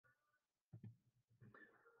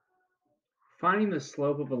Finding the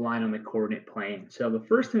slope of a line on the coordinate plane. So the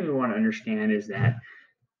first thing we want to understand is that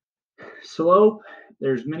slope,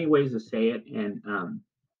 there's many ways to say it, and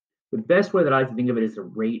the best way that I like to think of it is the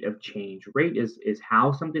rate of change. Rate is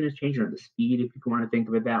how something is changing, or the speed, if you want to think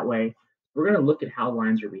of it that way. We're going to look at how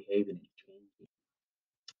lines are behaving and changing.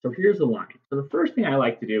 So here's the line. So the first thing I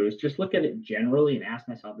like to do is just look at it generally and ask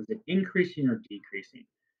myself, is it increasing or decreasing?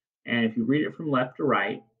 And if you read it from left to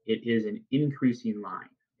right, it is an increasing line.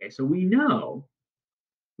 Okay, so we know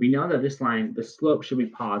that this line, the slope should be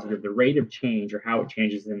positive. The rate of change or how it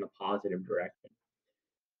changes is in the positive direction.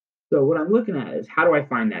 So what I'm looking at is how do I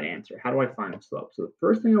find that answer? How do I find the slope? So the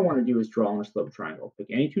first thing I want to do is draw on a slope triangle. Pick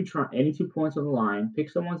any two points on the line. Pick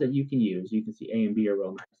some ones that you can use. You can see A and B are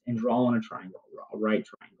real nice, and draw on a triangle, a right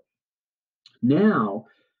triangle. Now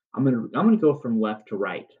I'm gonna go from left to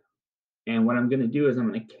right, and what I'm gonna do is I'm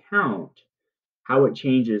gonna count how it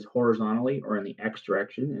changes horizontally or in the x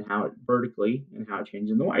direction, and how it vertically and how it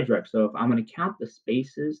changes in the y direction. So if I'm going to count the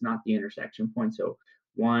spaces, not the intersection points. So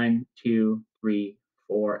 1, 2, 3,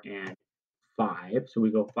 4, and 5. So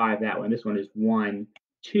we go 5 that way. This one is 1,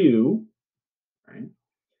 2, right?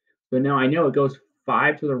 So now I know it goes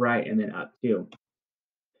 5 to the right and then up 2.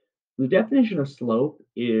 The definition of slope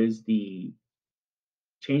is the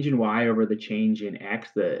change in y over the change in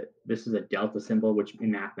x. This is a delta symbol, which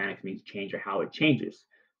in mathematics means change or how it changes.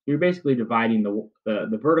 You're basically dividing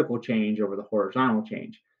the vertical change over the horizontal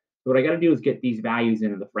change. So what I got to do is get these values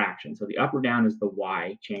into the fraction. So the up or down is the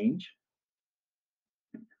y change,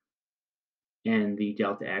 and the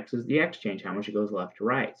delta x is the x change, how much it goes left to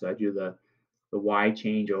right. So I do the y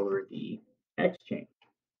change over the x change,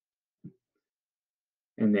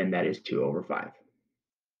 and then that is 2 over 5.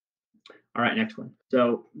 All right, next one.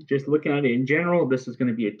 So just looking at it in general, this is going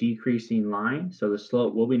to be a decreasing line. So the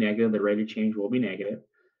slope will be negative. The rate of change will be negative.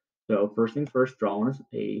 So first things first, drawing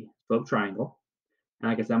a slope triangle. And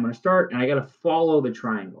like I said, I'm going to start, and I got to follow the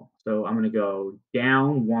triangle. So I'm going to go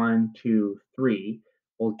down 1, 2, 3.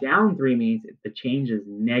 Well, down 3 means the change is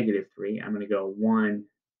 -3. I'm going to go 1,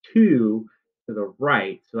 2 to the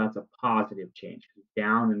right. So that's a positive change.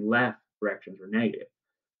 Down and left directions are negative.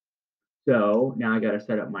 So now I got to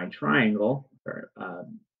set up my triangle, or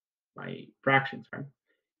my fractions, right?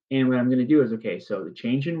 And what I'm going to do is, okay, so the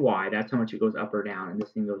change in y, that's how much it goes up or down. And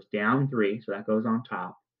this thing goes down 3, so that goes on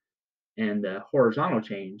top. And the horizontal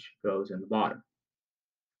change goes in the bottom,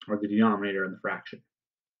 or the denominator in the fraction.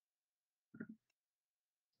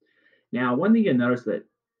 Now, one thing you'll notice that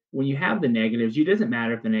when you have the negatives, it doesn't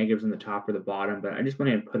matter if the negative's in the top or the bottom, but I just went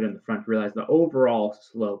ahead and put it in the front to realize the overall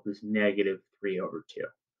slope is -3 over 2.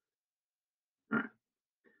 All right.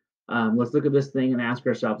 Let's look at this thing and ask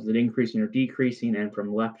ourselves, is it increasing or decreasing? And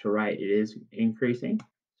from left to right, it is increasing.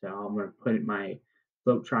 So I'm going to put my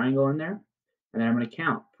slope triangle in there, and then I'm going to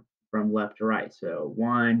count from left to right. So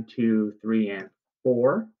 1, 2, 3, and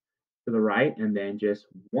 4 to the right, and then just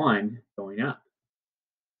 1 going up.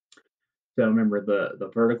 So remember the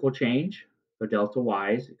vertical change, the delta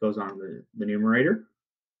y's, it goes on the numerator,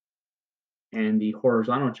 and the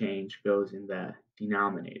horizontal change goes in the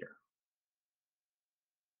denominator.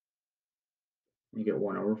 You get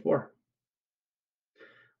 1 over 4.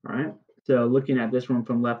 All right. So looking at this one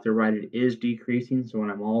from left to right, it is decreasing. So when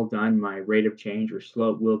I'm all done, my rate of change or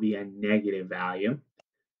slope will be a negative value.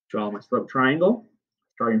 Draw my slope triangle.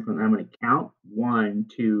 Starting from, I'm going to count 1,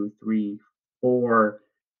 2, 3, 4,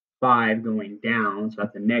 5 going down. So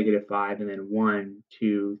that's a -5. And then 1,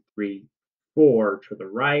 2, 3, 4 to the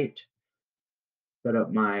right. Set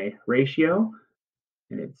up my ratio.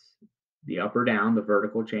 And it's the up or down, the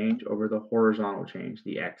vertical change over the horizontal change,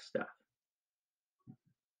 the x stuff.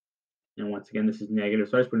 And once again, this is negative,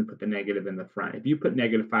 so I just wouldn't put the negative in the front. If you put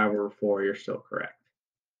 -5 over 4, you're still correct.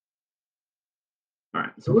 All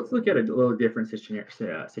right, so let's look at a little different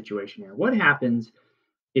situation here. What happens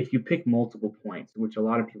if you pick multiple points, which a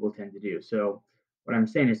lot of people tend to do? So what I'm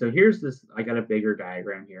saying is, so here's this, I got a bigger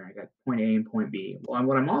diagram here. I got point A and point B. Well, and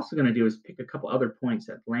what I'm also going to do is pick a couple other points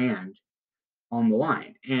that land on the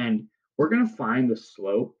line, and we're going to find the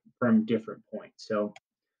slope from different points. So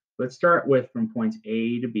let's start with from points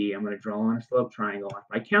A to B. I'm going to draw on a slope triangle.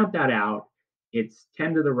 If I count that out, it's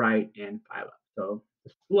 10 to the right and 5 up. So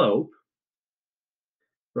the slope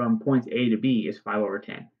from points A to B is 5 over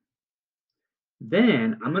 10.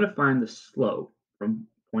 Then I'm going to find the slope from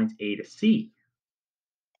points A to C,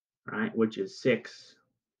 right, which is 6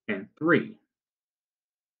 and 3.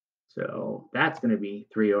 So that's going to be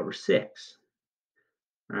 3 over 6,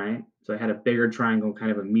 right? So I had a bigger triangle,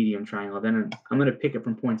 kind of a medium triangle. Then I'm going to pick it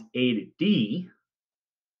from points A to D,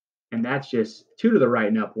 and that's just 2 to the right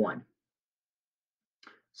and up 1.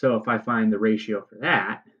 So if I find the ratio for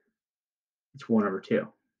that, It's 1 over 2.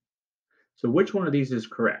 So which one of these is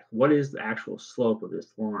correct? What is the actual slope of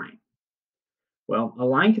this line? Well, a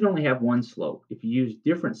line can only have one slope. If you use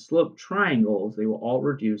different slope triangles, they will all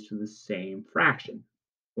reduce to the same fraction,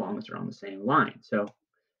 as long as they're on the same line. So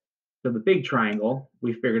the big triangle,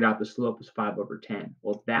 we figured out the slope is 5 over 10.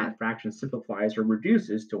 Well, that fraction simplifies or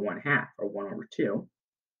reduces to 1 half, or 1 over 2.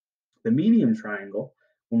 The medium triangle,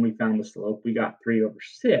 when we found the slope, we got 3 over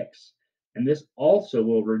 6. And this also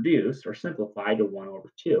will reduce or simplify to 1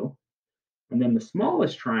 over 2. And then the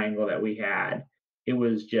smallest triangle that we had, it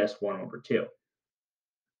was just 1 over 2.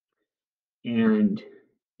 And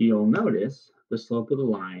you'll notice the slope of the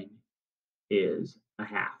line is a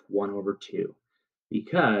half, 1 over 2,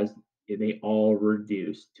 because they all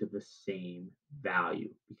reduce to the same value,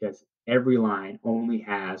 because every line only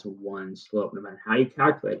has one slope. No matter how you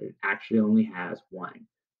calculate it, it actually only has one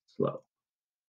slope.